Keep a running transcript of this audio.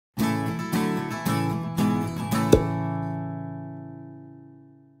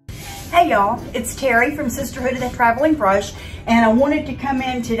Hey y'all, it's Terry from Sisterhood of the Traveling Brush, and I wanted to come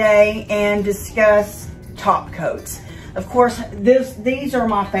in today and discuss top coats. Of course, these are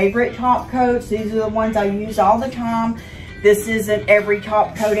my favorite top coats. These are the ones I use all the time. This isn't every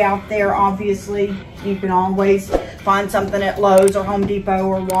top coat out there, obviously. You can always find something at Lowe's or Home Depot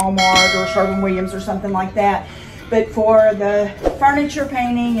or Walmart or Sherwin-Williams or something like that. But for the furniture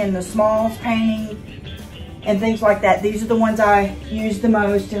painting and the smalls painting and things like that, these are the ones I use the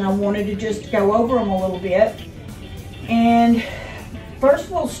most, and I wanted to just go over them a little bit. And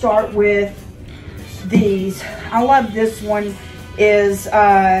first we'll start with these. I love this one. Is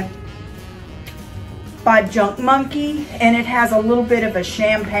by Junk Monkey, and it has a little bit of a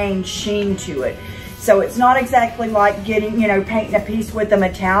champagne sheen to it. So it's not exactly like getting, painting a piece with a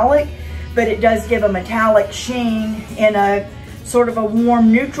metallic, but it does give a metallic sheen in a sort of a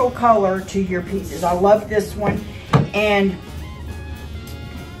warm neutral color to your pieces. I love this one. And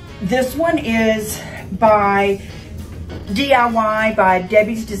this one is by DIY by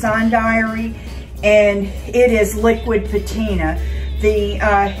Debbie's Design Diary, and it is liquid patina.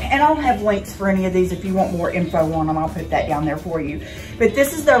 And I'll have links for any of these if you want more info on them. I'll put that down there for you. But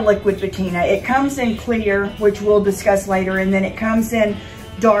this is their liquid patina. It comes in clear, which we'll discuss later, and then it comes in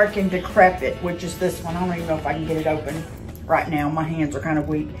dark and decrepit, which is this one. I don't even know if I can get it open right now. My hands are kind of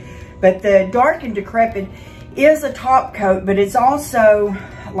weak. But the dark and decrepit is a top coat, but it's also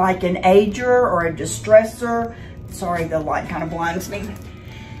like an ager or a distressor. Sorry, the light kind of blinds me.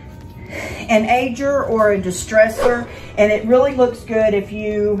 An ager or a distressor, and it really looks good. If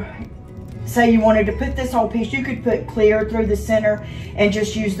you say you wanted to put this whole piece, you could put clear through the center and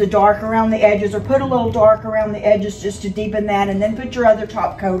just use the dark around the edges, or put a little dark around the edges just to deepen that, and then put your other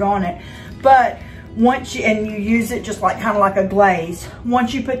top coat on it. But once you use it just like kind of like a glaze,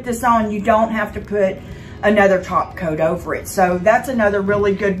 once you put this on, you don't have to put another top coat over it. So that's another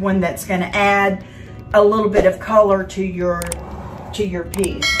really good one that's going to add a little bit of color to your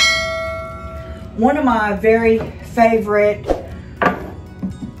piece. One of my very favorite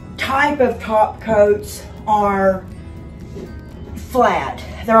type of top coats are flat.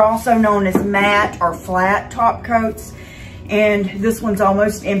 They're also known as matte or flat top coats. And this one's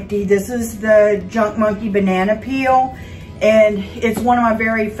almost empty. This is the Junk Monkey Banana Peel. And it's one of my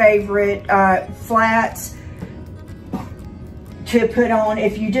very favorite flats to put on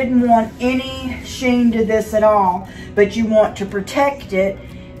if you didn't want any sheen to this at all, but you want to protect it,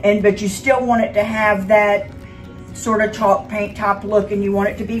 but you still want it to have that sort of chalk paint top look, and you want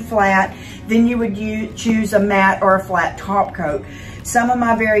it to be flat, then you would choose a matte or a flat top coat. Some of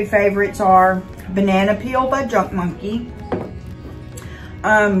my very favorites are Banana Peel by Junk Monkey,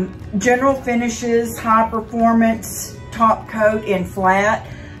 General Finishes High Performance Top Coat in flat.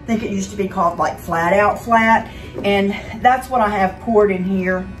 I think it used to be called like Flat Out Flat, and that's what I have poured in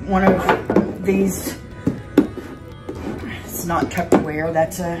here. One of these, it's not Tupperware,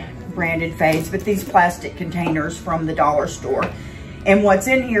 that's a branded fades, but these plastic containers from the dollar store. And what's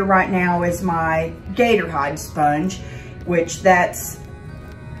in here right now is my Gator hide sponge, which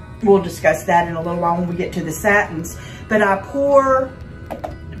we'll discuss that in a little while when we get to the satins. But I poured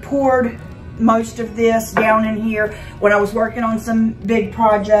most of this down in here when I was working on some big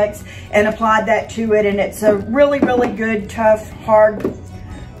projects, and applied that to it, and it's a really, really good, tough, hard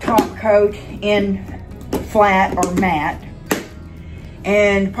top coat in flat or matte.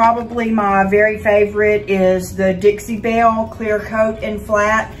 And probably my very favorite is the Dixie Belle Clear Coat in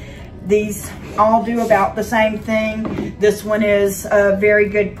flat. These all do about the same thing. This one is a very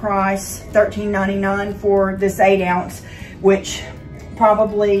good price, $13.99 for this 8 ounce, which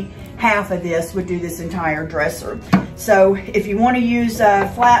probably half of this would do this entire dresser. So if you want to use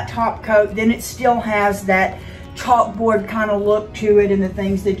a flat top coat, then it still has that chalkboard kind of look to it, and the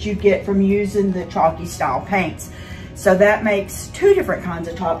things that you get from using the chalky style paints. So that makes 2 different kinds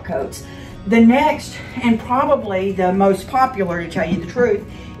of top coats. The next, and probably the most popular, to tell you the truth,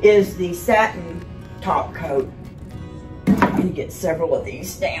 is the satin top coat. I'm going to get several of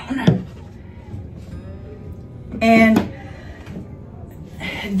these down. And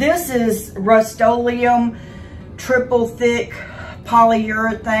this is Rust-oleum triple thick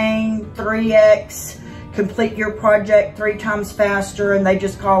polyurethane 3X. Complete your project 3 times faster, and they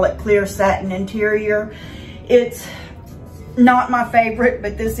just call it clear satin interior. It's not my favorite,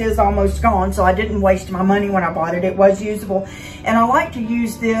 but this is almost gone, so I didn't waste my money when I bought it. It was usable, and I like to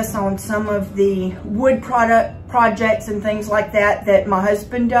use this on some of the wood projects and things like that my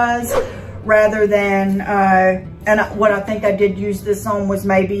husband does, rather than what I think I did use this on was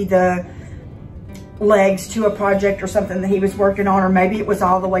maybe the legs to a project or something that he was working on, or maybe it was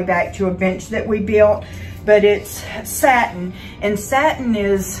all the way back to a bench that we built. But it's satin, and satin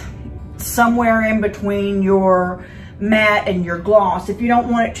is somewhere in between your matte and your gloss. If you don't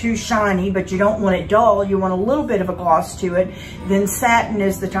want it too shiny, but you don't want it dull, you want a little bit of a gloss to it, then satin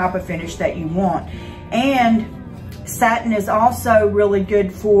is the type of finish that you want. And satin is also really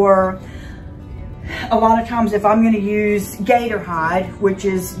good for, a lot of times if I'm going to use Gator hide, which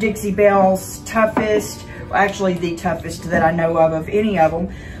is Dixie Belle's toughest, well, actually the toughest that I know of any of them,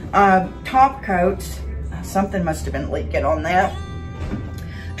 top coats. Something must have been leaking on that.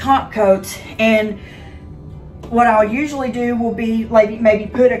 Top coats, and what I'll usually do will be like maybe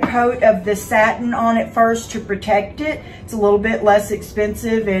put a coat of the satin on it first to protect it. It's a little bit less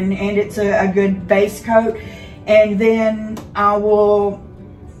expensive, and it's a good base coat. And then I will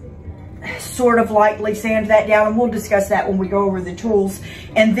sort of lightly sand that down, and we'll discuss that when we go over the tools.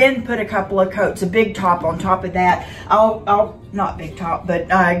 And then put a couple of coats, a big top on top of that. I'll not big top, but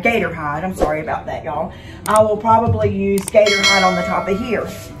Gator hide. I'm sorry about that, y'all. I will probably use Gator hide on the top of here.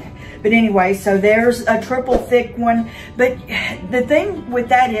 But anyway, so there's a triple thick one. But the thing with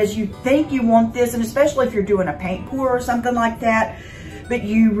that is you think you want this, and especially if you're doing a paint pour or something like that, but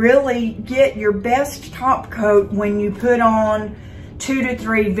you really get your best top coat when you put on 2 to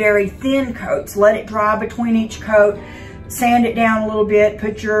 3 very thin coats. Let it dry between each coat, sand it down a little bit,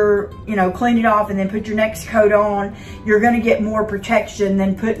 put your, clean it off, and then put your next coat on. You're gonna get more protection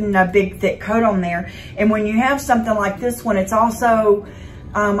than putting a big thick coat on there. And when you have something like this one, it's also,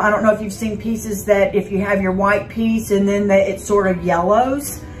 I don't know if you've seen pieces that if you have your white piece and then it sort of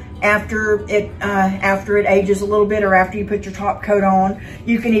yellows after it ages a little bit, or after you put your top coat on.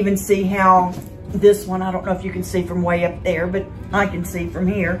 You can even see how this one, I don't know if you can see from way up there, but I can see from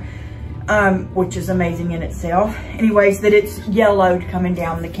here, which is amazing in itself. Anyways, that it's yellowed coming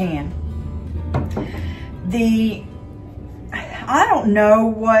down the can. I don't know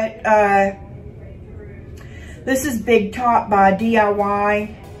what, this is Big Top by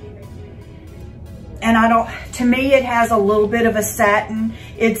DIY. And to me, it has a little bit of a satin.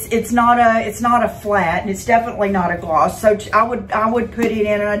 It's not a flat, and it's definitely not a gloss. So I would put it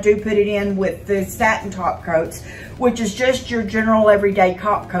in, and I do put it in with the satin top coats, which is just your general everyday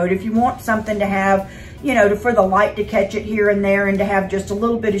top coat. If you want something to have, for the light to catch it here and there, and to have just a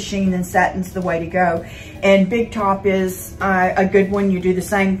little bit of sheen, then satin's the way to go. And Big Top is a good one. You do the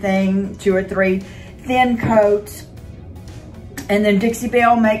same thing, 2 or 3 thin coats. And then Dixie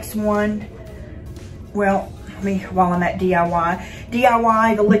Belle makes one. Well, while I'm at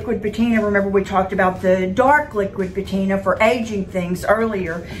DIY, the liquid patina. Remember we talked about the dark liquid patina for aging things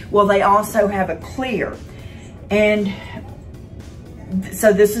earlier. Well, they also have a clear. And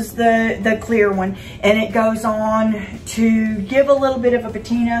so this is the clear one. And it goes on to give a little bit of a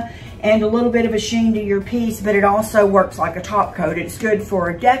patina and a little bit of a sheen to your piece, but it also works like a top coat. It's good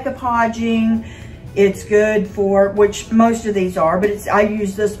for decoupaging. It's good for, which most of these are, but I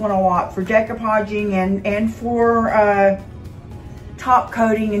use this one a lot for decoupaging and for top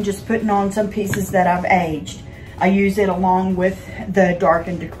coating and just putting on some pieces that I've aged. I use it along with the dark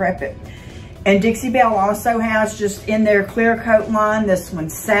and decrepit. And Dixie Belle also has, just in their clear coat line, this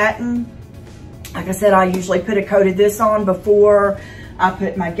one's satin. Like I said, I usually put a coat of this on before I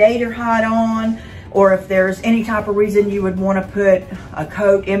put my Gator hide on. Or if there's any type of reason you would want to put a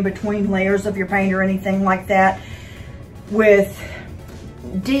coat in between layers of your paint or anything like that. With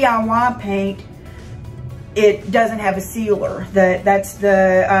DIY paint, it doesn't have a sealer. That's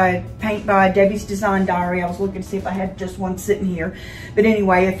the paint by Debbie's Design Diary. I was looking to see if I had just one sitting here. But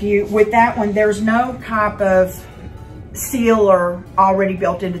anyway, with that one, there's no type of sealer already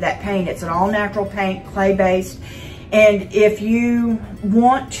built into that paint. It's an all natural paint, clay based. And if you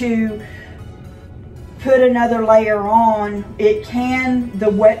want to put another layer on, the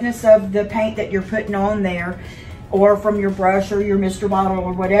wetness of the paint that you're putting on there, or from your brush or your Mr. Bottle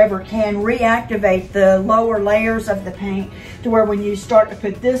or whatever, can reactivate the lower layers of the paint to where when you start to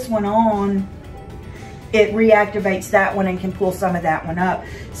put this one on, it reactivates that one and can pull some of that one up.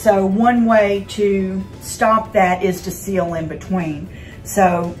 So one way to stop that is to seal in between.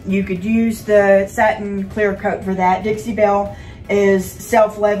 So you could use the satin clear coat for that. Dixie Belle is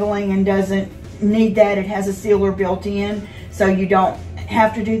self-leveling and doesn't need that. It has a sealer built in, so you don't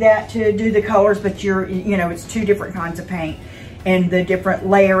have to do that to do the colors, but it's 2 different kinds of paint and the different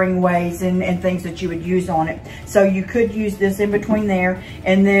layering ways and things that you would use on it. So you could use this in between there.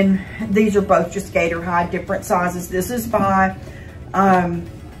 And then these are both just Gator hide, different sizes. This is by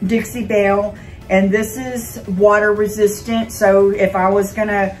Dixie Belle, and this is water resistant. So if I was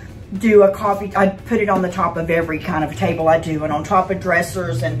gonna do a coffee, I'd put it on the top of every kind of table I do, and on top of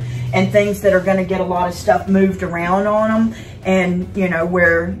dressers and things that are going to get a lot of stuff moved around on them, and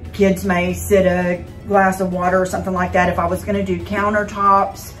where kids may sit a glass of water or something like that. If I was going to do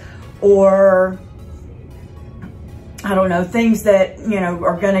countertops or I don't know, things that, you know,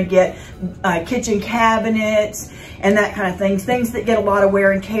 are going to get kitchen cabinets and that kind of things. Things that get a lot of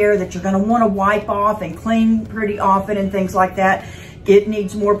wear and tear that you're going to want to wipe off and clean pretty often and things like that. It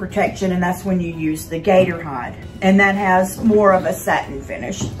needs more protection, and that's when you use the Gator hide. And that has more of a satin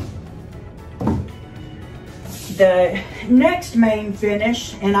finish. The next main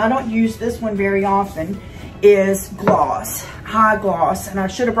finish, and I don't use this one very often, is gloss, high gloss. And I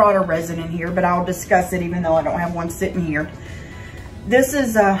should have brought a resin in here, but I'll discuss it even though I don't have one sitting here. This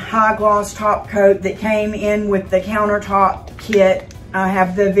is a high gloss top coat that came in with the countertop kit. I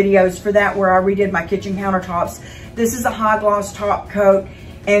have the videos for that where I redid my kitchen countertops. This is a high gloss top coat,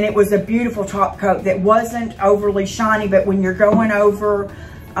 and it was a beautiful top coat that wasn't overly shiny, but when you're going over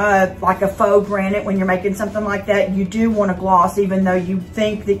like a faux granite, when you're making something like that, you do want a gloss, even though you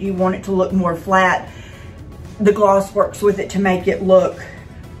think that you want it to look more flat. The gloss works with it to make it look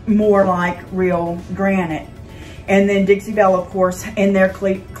more like real granite. And then Dixie Belle, of course, in their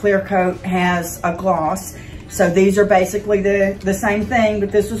clear coat has a gloss. So these are basically the same thing,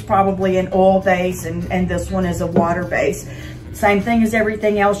 but this was probably an oil base and this one is a water base. Same thing as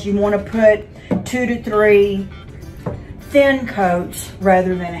everything else. You want to put 2 to 3 thin coats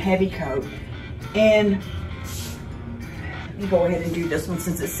rather than a heavy coat. And you go ahead and do this one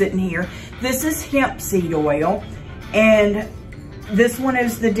since it's sitting here. This is hemp seed oil, and this one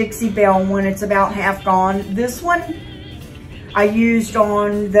is the Dixie Belle one. It's about half gone. This one I used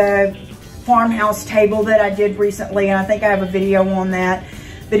on the farmhouse table that I did recently, and I think I have a video on that.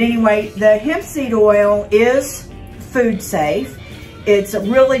 But anyway, the hemp seed oil is food safe. It's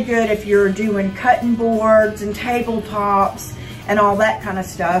really good if you're doing cutting boards and tabletops and all that kind of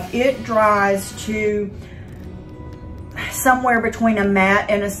stuff. It dries to somewhere between a matte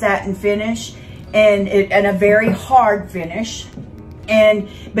and a satin finish, and a very hard finish.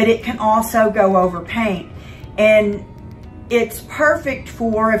 But it can also go over paint, and it's perfect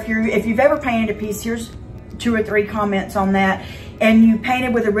for if you've ever painted a piece. Here's 2 or 3 comments on that. And you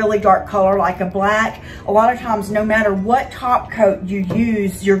painted with a really dark color like a black. A lot of times, no matter what top coat you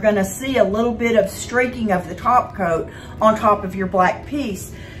use, you're going to see a little bit of streaking of the top coat on top of your black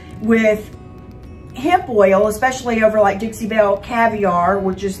piece. With hemp oil, especially over like Dixie Belle Caviar,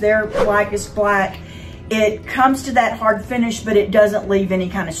 which is their blackest black, it comes to that hard finish, but it doesn't leave any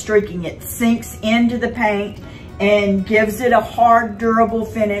kind of streaking. It sinks into the paint and gives it a hard, durable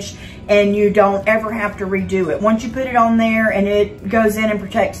finish, and you don't ever have to redo it. Once you put it on there and it goes in and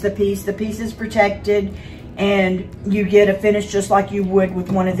protects the piece is protected, and you get a finish just like you would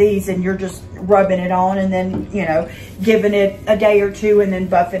with one of these, and you're just rubbing it on and then, you know, giving it a day or 2 and then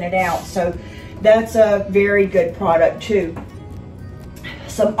buffing it out. So that's a very good product too.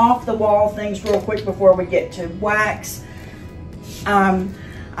 Some off-the-wall things real quick before we get to wax.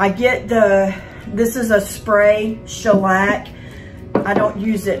 I get this is a spray shellac. I don't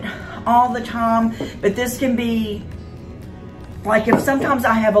use it all the time, but this can be like if sometimes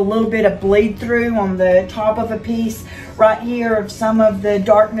I have a little bit of bleed through on the top of a piece right here, if some of the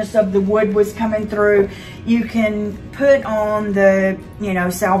darkness of the wood was coming through, you can put on the, you know,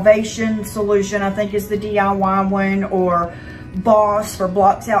 Salvation solution, I think is the DIY one, or Boss for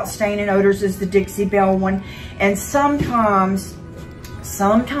blocks out stain and odors is the Dixie Belle one. And sometimes,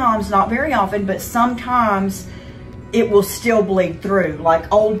 not very often, but sometimes it will still bleed through.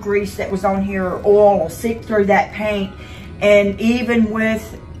 Like old grease that was on here, or oil will seep through that paint. And even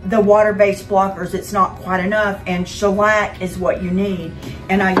with the water-based blockers, it's not quite enough, and shellac is what you need.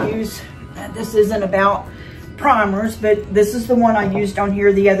 And I use, this isn't about primers, but this is the one I used on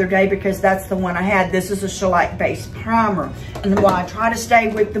here the other day because that's the one I had. This is a shellac-based primer. And while I try to stay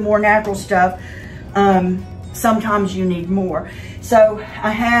with the more natural stuff, sometimes you need more. So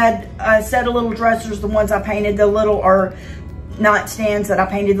I had a set of little dressers, the ones I painted the little, or nightstands that I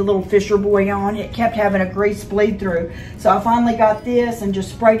painted the little Fisher boy on. It kept having a grease bleed through. So I finally got this and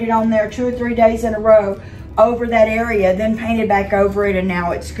just sprayed it on there 2 or 3 days in a row over that area, then painted back over it, and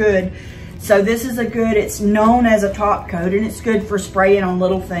now it's good. So this is it's known as a top coat, and it's good for spraying on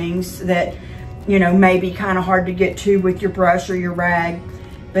little things that, you know, may be kind of hard to get to with your brush or your rag.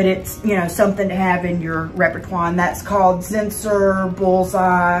 But it's, you know, something to have in your repertoire, and that's called Zinsser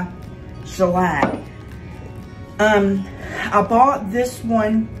Bullseye Shellac. I bought this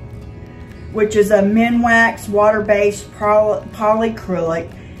one, which is a Minwax water-based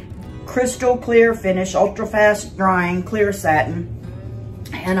polyacrylic crystal clear finish, ultra fast drying clear satin.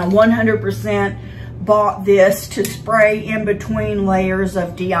 And I 100% bought this to spray in between layers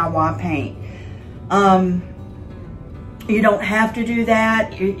of DIY paint. You don't have to do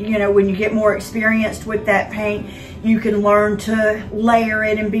that. You know, when you get more experienced with that paint, you can learn to layer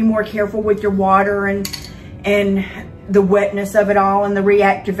it and be more careful with your water and the wetness of it all and the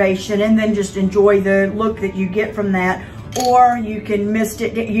reactivation, and then just enjoy the look that you get from that. Or you can mist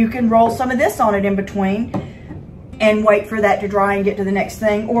it, you can roll some of this on it in between and wait for that to dry and get to the next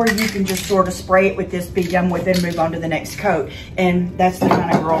thing. Or you can just sort of spray it with this, be done with it, and move on to the next coat. And that's the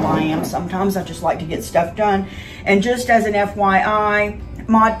kind of girl I am. Sometimes I just like to get stuff done. And just as an FYI,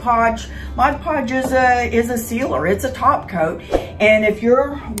 Mod Podge is a sealer. It's a top coat. And if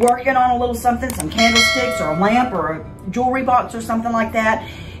you're working on a little something, some candlesticks or a lamp or a jewelry box or something like that,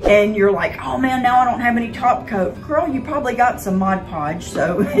 and you're like, oh man, now I don't have any top coat. Girl, you probably got some Mod Podge,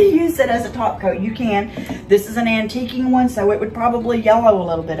 so use it as a top coat. You can. This is an antiquing one, so it would probably yellow a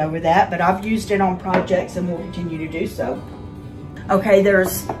little bit over that, but I've used it on projects and will continue to do so. Okay,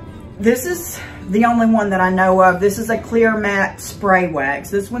 this is the only one that I know of. This is a clear matte spray wax.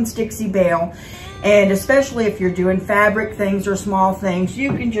 This one's Dixie Belle. And especially if you're doing fabric things or small things,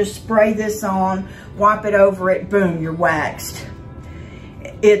 you can just spray this on, wipe it over it, boom, you're waxed.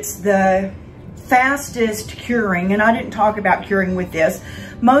 It's the fastest curing, and I didn't talk about curing with this.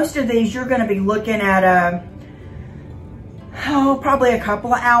 Most of these, you're going to be looking at probably a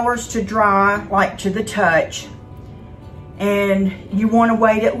couple of hours to dry, like to the touch. And you want to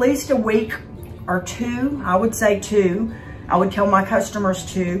wait at least a week or two, I would say 2. I would tell my customers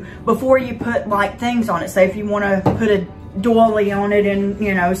to, before you put like things on it. Say if you want to put a doily on it and,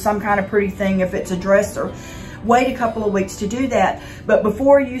 you know, some kind of pretty thing, if it's a dresser, wait a couple of weeks to do that. But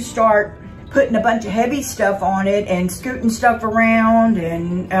before you start putting a bunch of heavy stuff on it and scooting stuff around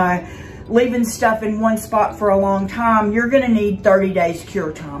and leaving stuff in one spot for a long time, you're going to need 30 days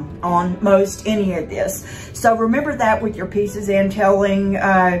cure time on most any of this. So remember that with your pieces and telling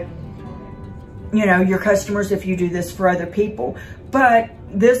you know, your customers if you do this for other people. But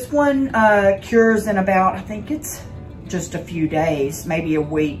this one cures in about, I think it's just a few days, maybe a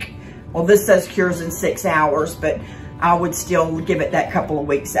week. Well, this says cures in 6 hours, but I would still give it that couple of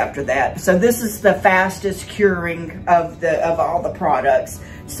weeks after that. So this is the fastest curing of all the products.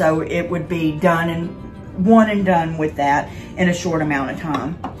 So it would be done and one and done with that in a short amount of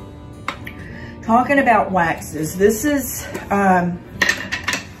time. Talking about waxes, this is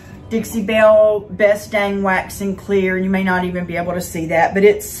Dixie Belle Best Dang Wax in Clear. You may not even be able to see that, but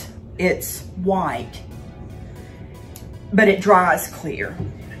it's white, but it dries clear.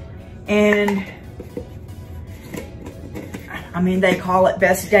 And I mean, they call it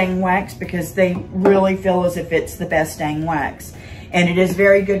Best Dang Wax because they really feel as if it's the best dang wax. And it is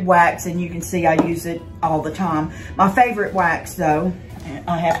very good wax, and you can see I use it all the time. My favorite wax, though,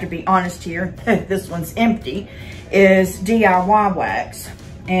 I have to be honest here, this one's empty, is DIY wax.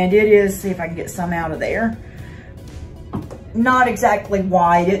 And it is, see if I can get some out of there, not exactly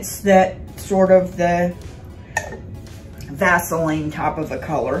white. It's that sort of the Vaseline type of a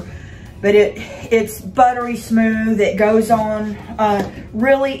color. But it's buttery smooth. It goes on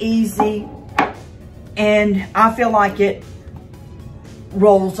really easy. And I feel like it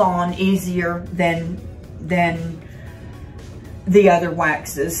rolls on easier than the other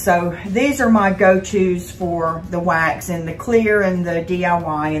waxes. So these are my go-tos for the wax, and the clear and the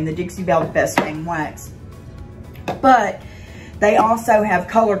DIY and the Dixie Belle Best Dang Wax. But they also have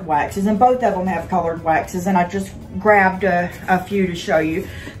colored waxes, and both of them have colored waxes, and I just grabbed a few to show you.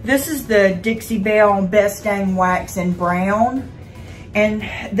 This is the Dixie Belle Best Dang Wax in brown. And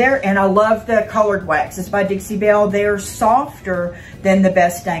I love the colored waxes by Dixie Belle. They're softer than the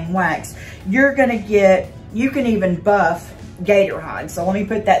Best Dang Wax. You're gonna get, you can even buff gator hide. So let me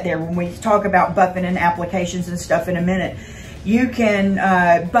put that there. When we talk about buffing and applications and stuff in a minute, you can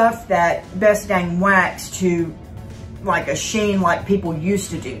buff that Best Dang Wax to like a sheen, like people used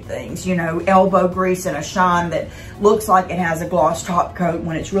to do things, you know, elbow grease and a shine that looks like it has a gloss top coat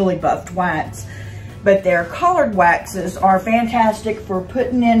when it's really buffed wax. But their colored waxes are fantastic for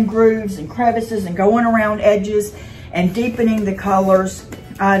putting in grooves and crevices and going around edges and deepening the colors.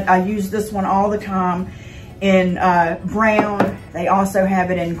 I use this one all the time in brown. They also have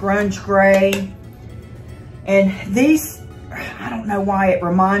it in grunge gray. And these, I don't know why, it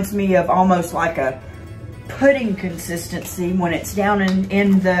reminds me of almost like a pudding consistency when it's down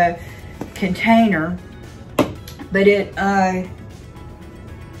in the container. But it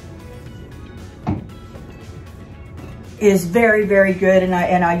is very, very good, and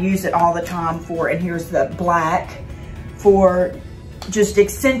I use it all the time for, and here's the black, for just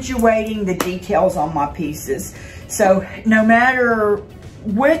accentuating the details on my pieces. So no matter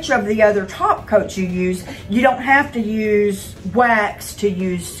which of the other top coats you use, you don't have to use wax to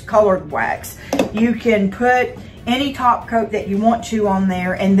use colored wax. You can put any top coat that you want to on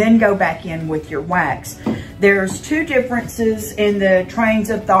there, and then go back in with your wax. There's two differences in the trains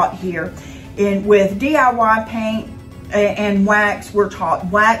of thought here. With DIY paint and wax, we're taught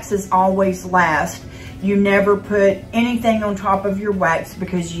wax is always last. You never put anything on top of your wax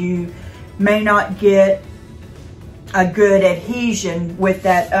because you may not get a good adhesion with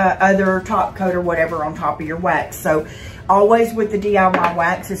that other top coat or whatever on top of your wax. So always with the DIY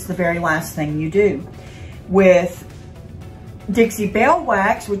wax, it's the very last thing you do. With Dixie Belle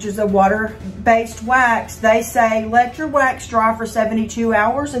wax, which is a water-based wax, they say let your wax dry for 72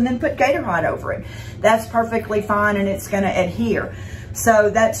 hours and then put Gator hide over it. That's perfectly fine, and it's going to adhere. So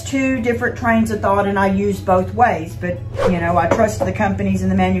that's two different trains of thought, and I use both ways. But, you know, I trust the companies and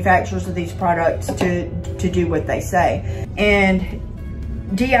the manufacturers of these products to do what they say. And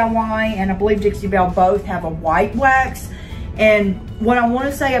DIY and I believe Dixie Belle both have a white wax. And what I want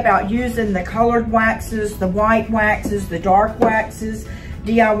to say about using the colored waxes, the white waxes, the dark waxes,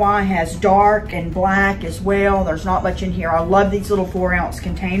 DIY has dark and black as well. There's not much in here. I love these little 4-ounce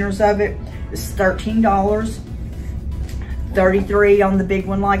containers of it. This is $13. $33 on the big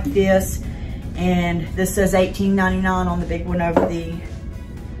one like this, and this says $18.99 on the big one of the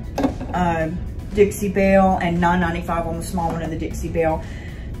Dixie Belle, and $9.95 on the small one of the Dixie Belle.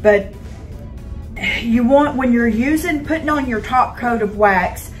 But you want, when you're putting on your top coat of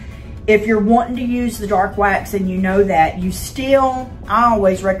wax, if you're wanting to use the dark wax and you know that, you still, I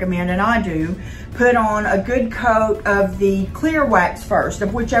always recommend, and I do, put on a good coat of the clear wax first,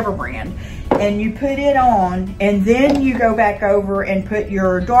 of whichever brand. And you put it on, and then you go back over and put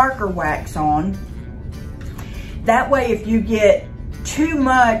your darker wax on. That way, if you get too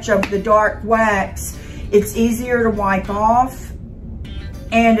much of the dark wax, it's easier to wipe off,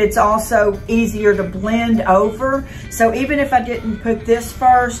 and it's also easier to blend over. So even if I didn't put this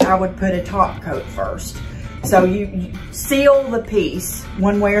first, I would put a top coat first. So you seal the piece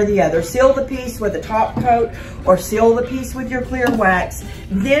one way or the other. Seal the piece with a top coat, or seal the piece with your clear wax,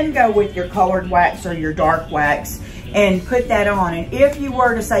 then go with your colored wax or your dark wax and put that on. And if you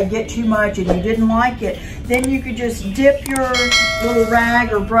were to say get too much and you didn't like it, then you could just dip your little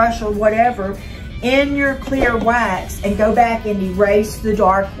rag or brush or whatever in your clear wax and go back and erase the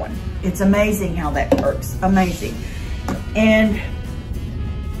dark one. It's amazing how that works, amazing. And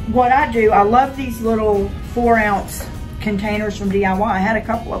what I do, I love these little 4-ounce containers from DIY. I had a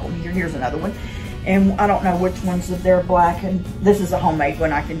couple of them here. Here's another one. And I don't know which ones, that they're black, and this is a homemade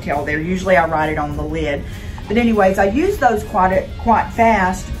one, I can tell there. Usually I write it on the lid. But anyways, I use those quite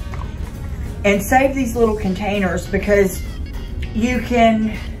fast and save these little containers, because you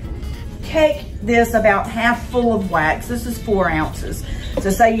can take this about half full of wax. This is 4 ounces.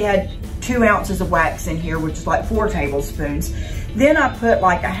 So say you had 2 ounces of wax in here, which is like 4 tablespoons. Then I put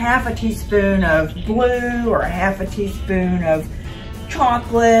like a half a teaspoon of blue, or a half a teaspoon of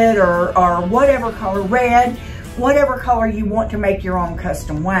chocolate, or whatever color, red, whatever color you want to make your own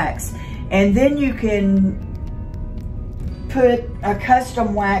custom wax. And then you can put a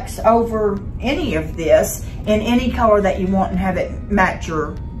custom wax over any of this in any color that you want and have it match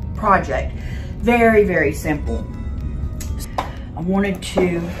your project. Very, very simple. I wanted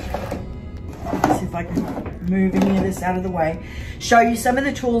to see if I can move any of this out of the way. Show you some of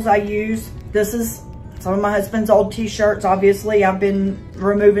the tools I use. This is some of my husband's old t-shirts. Obviously, I've been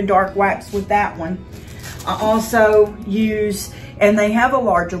removing dark wax with that one. I also use, and they have a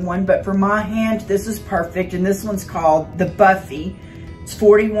larger one, but for my hand, this is perfect. And this one's called the Buffy. It's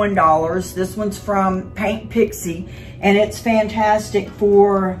 $41. This one's from Pixie, and it's fantastic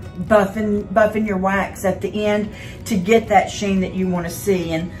for buffing your wax at the end to get that sheen that you want to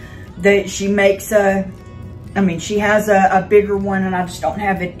see. And she makes she has a bigger one, and I just don't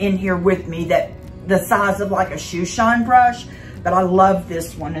have it in here with me, that the size of like a shoe shine brush, but I love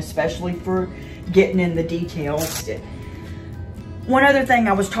this one, especially for getting in the details. One other thing,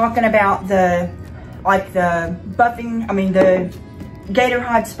 I was talking about the Gator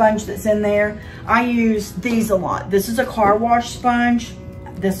hide sponge that's in there. I use these a lot. This is a car wash sponge.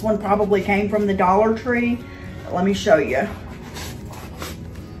 This one probably came from the Dollar Tree. Let me show you.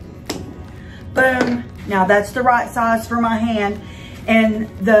 Boom. Now that's the right size for my hand. And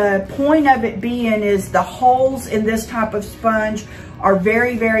the point of it being is the holes in this type of sponge are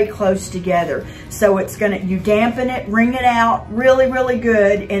very, very close together. So it's you dampen it, wring it out really, really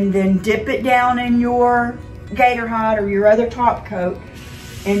good, and then dip it down in your Gator hide or your other top coat,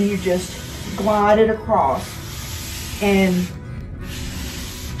 and you just glide it across, and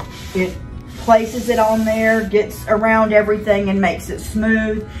it places it on there, gets around everything, and makes it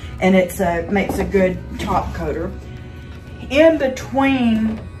smooth, and makes a good top coater. In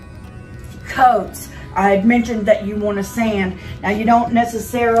between coats, I had mentioned that you want to sand. Now you don't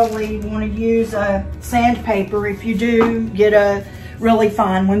necessarily want to use a sandpaper. If you do, get a really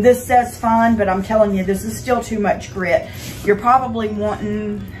fine one. This says fine, but I'm telling you, this is still too much grit. You're probably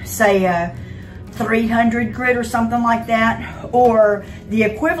wanting, say, a 300 grit or something like that, or the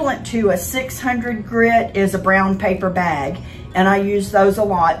equivalent to a 600 grit is a brown paper bag, and I use those a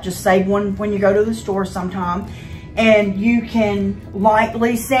lot. Just save one when you go to the store sometime, and you can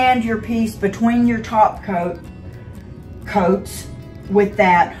lightly sand your piece between your top coats with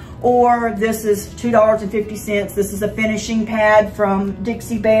that. Or this is $2.50. This is a finishing pad from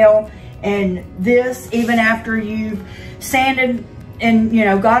Dixie, Belle, and this, even after you've sanded and, you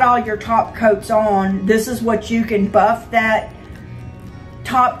know, got all your top coats on, this is what you can buff that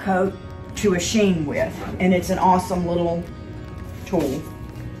top coat to a sheen with, and it's an awesome little tool.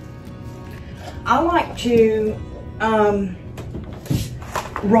 I like to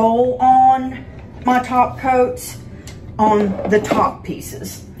roll on my top coats on the top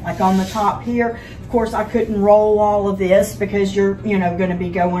pieces. Like on the top here, of course I couldn't roll all of this because you're, you know, going to be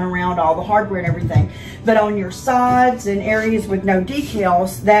going around all the hardware and everything. But on your sides and areas with no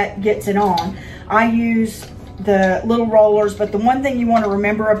details, that gets it on. I use the little rollers, but the one thing you want to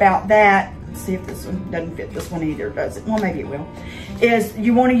remember about that, let's see if this one doesn't fit this one either, does it? Well, maybe it will. Is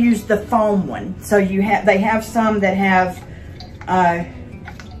you want to use the foam one. So you have, they have some that have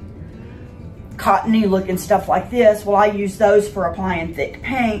cottony looking stuff like this. Well, I use those for applying thick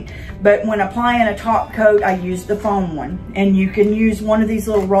paint, but when applying a top coat, I use the foam one. And you can use one of these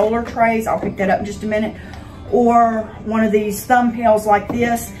little roller trays, I'll pick that up in just a minute, or one of these thumb pails like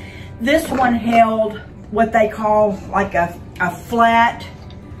this. This one held what they call like a flat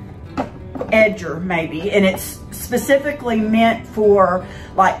edger maybe, and it's specifically meant for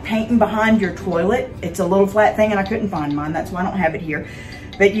like painting behind your toilet. It's a little flat thing, and I couldn't find mine, that's why I don't have it here.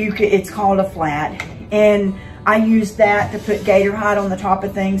 But you can, it's called a flat, and I use that to put gator hide on the top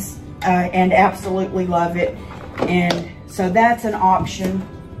of things, and absolutely love it. And so that's an option.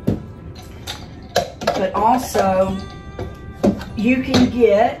 But also you can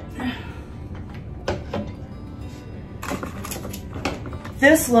get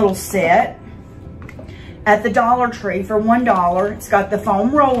this little set at the Dollar Tree for $1. It's got the foam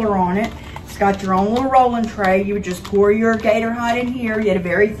roller on it. It's got your own little rolling tray. You would just pour your gator hide in here, get a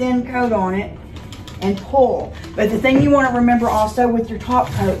very thin coat on it, and pull. But the thing you want to remember also with your top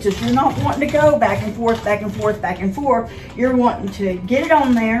coats is you're not wanting to go back and forth, back and forth, back and forth. You're wanting to get it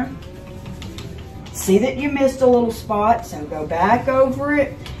on there, see that you missed a little spot, so go back over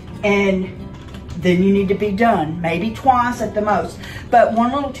it, and then you need to be done, maybe twice at the most. But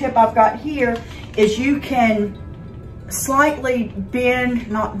one little tip I've got here is you can slightly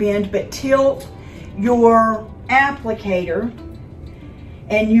bend, not bend, but tilt your applicator,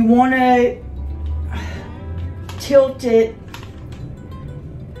 and you want to tilt it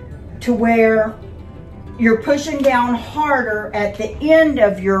to where you're pushing down harder at the end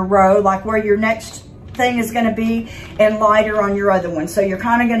of your row, like where your next thing is going to be, and lighter on your other one. So you're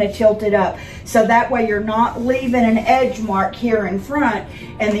kind of going to tilt it up, so that way you're not leaving an edge mark here in front,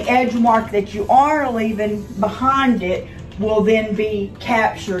 and the edge mark that you are leaving behind it will then be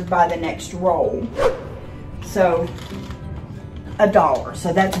captured by the next roll. So $1.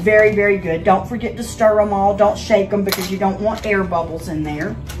 So that's very, very good. Don't forget to stir them all. Don't shake them because you don't want air bubbles in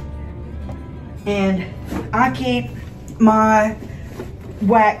there. And I keep my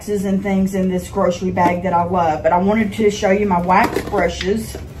waxes and things in this grocery bag that I love, but I wanted to show you my wax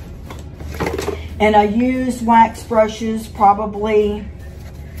brushes. And I use wax brushes probably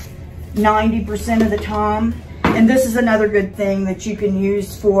 90% of the time. And this is another good thing that you can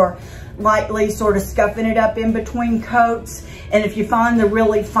use for lightly sort of scuffing it up in between coats. And if you find the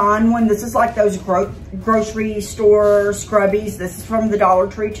really fine one, this is like those grocery store scrubbies. This is from the Dollar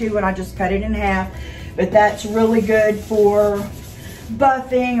Tree too, and I just cut it in half. But that's really good for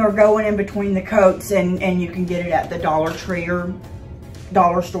buffing or going in between the coats, and you can get it at the Dollar Tree or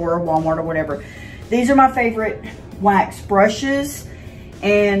Dollar Store or Walmart or whatever. These are my favorite wax brushes,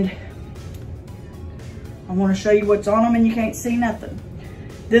 and I want to show you what's on them, and you can't see nothing.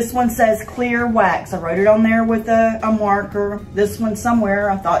 This one says clear wax. I wrote it on there with a marker. This one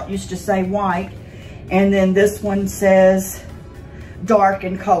somewhere I thought used to say white. And then this one says dark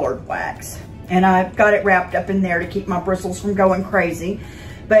and colored wax. And I've got it wrapped up in there to keep my bristles from going crazy.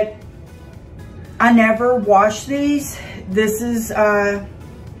 But I never wash these. This is, I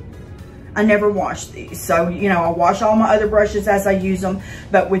never wash these. So, you know, I wash all my other brushes as I use them.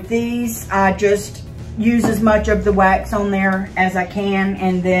 But with these, I just use as much of the wax on there as I can,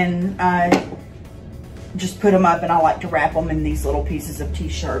 and then just put them up, and I like to wrap them in these little pieces of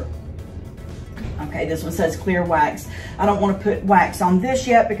t-shirt Okay, this one says clear wax. I don't want to put wax on this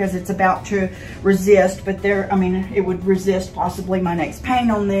yet because it's about to resist, but there, I mean, it would resist possibly my next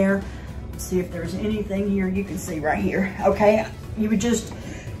paint on there. Let's see if there's anything here you can see right here. Okay, you would just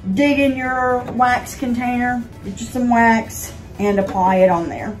dig in your wax container, get you some wax, and apply it on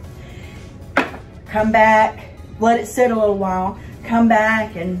there. Come back, let it sit a little while, come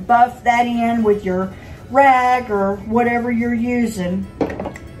back and buff that in with your rag or whatever you're using.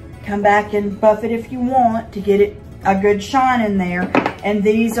 Come back and buff it if you want to get it a good shine in there. And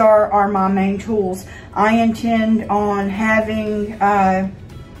these are my main tools. I intend on having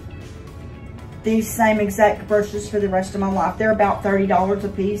these same exact brushes for the rest of my life. They're about $30 a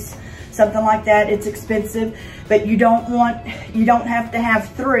piece, something like that. It's expensive, but you don't have to have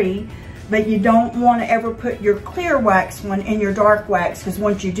 3, but you don't want to ever put your clear wax one in your dark wax, because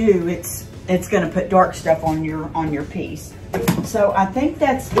once you do, it's going to put dark stuff on your piece. So I think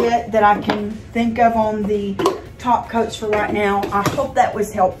that's it that I can think of on the top coats for right now. I hope that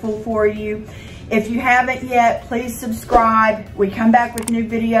was helpful for you. If you haven't yet, please subscribe. We come back with new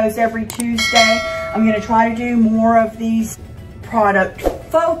videos every Tuesday. I'm going to try to do more of these product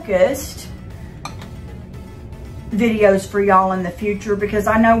focused videos for y'all in the future, because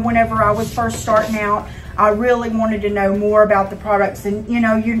I know whenever I was first starting out, I really wanted to know more about the products. And you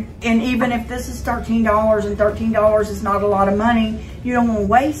know, and even if this is $13 and $13 is not a lot of money, you don't want to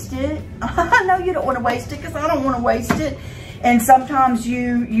waste it. I know you don't want to waste it, because I don't want to waste it. And sometimes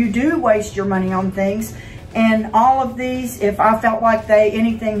you do waste your money on things. And all of these, if I felt like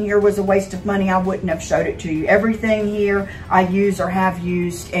anything here was a waste of money, I wouldn't have showed it to you. Everything here I use or have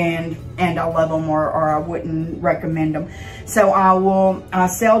used, and I love them, or I wouldn't recommend them. So I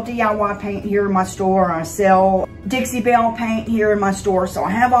sell DIY paint here in my store. I sell Dixie Belle paint here in my store. So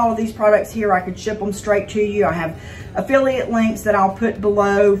I have all of these products here. I could ship them straight to you. I have affiliate links that I'll put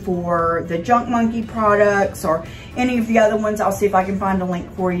below for the Junk Monkey products or any of the other ones. I'll see if I can find a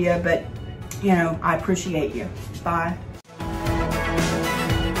link for you, but you know, I appreciate you. Bye.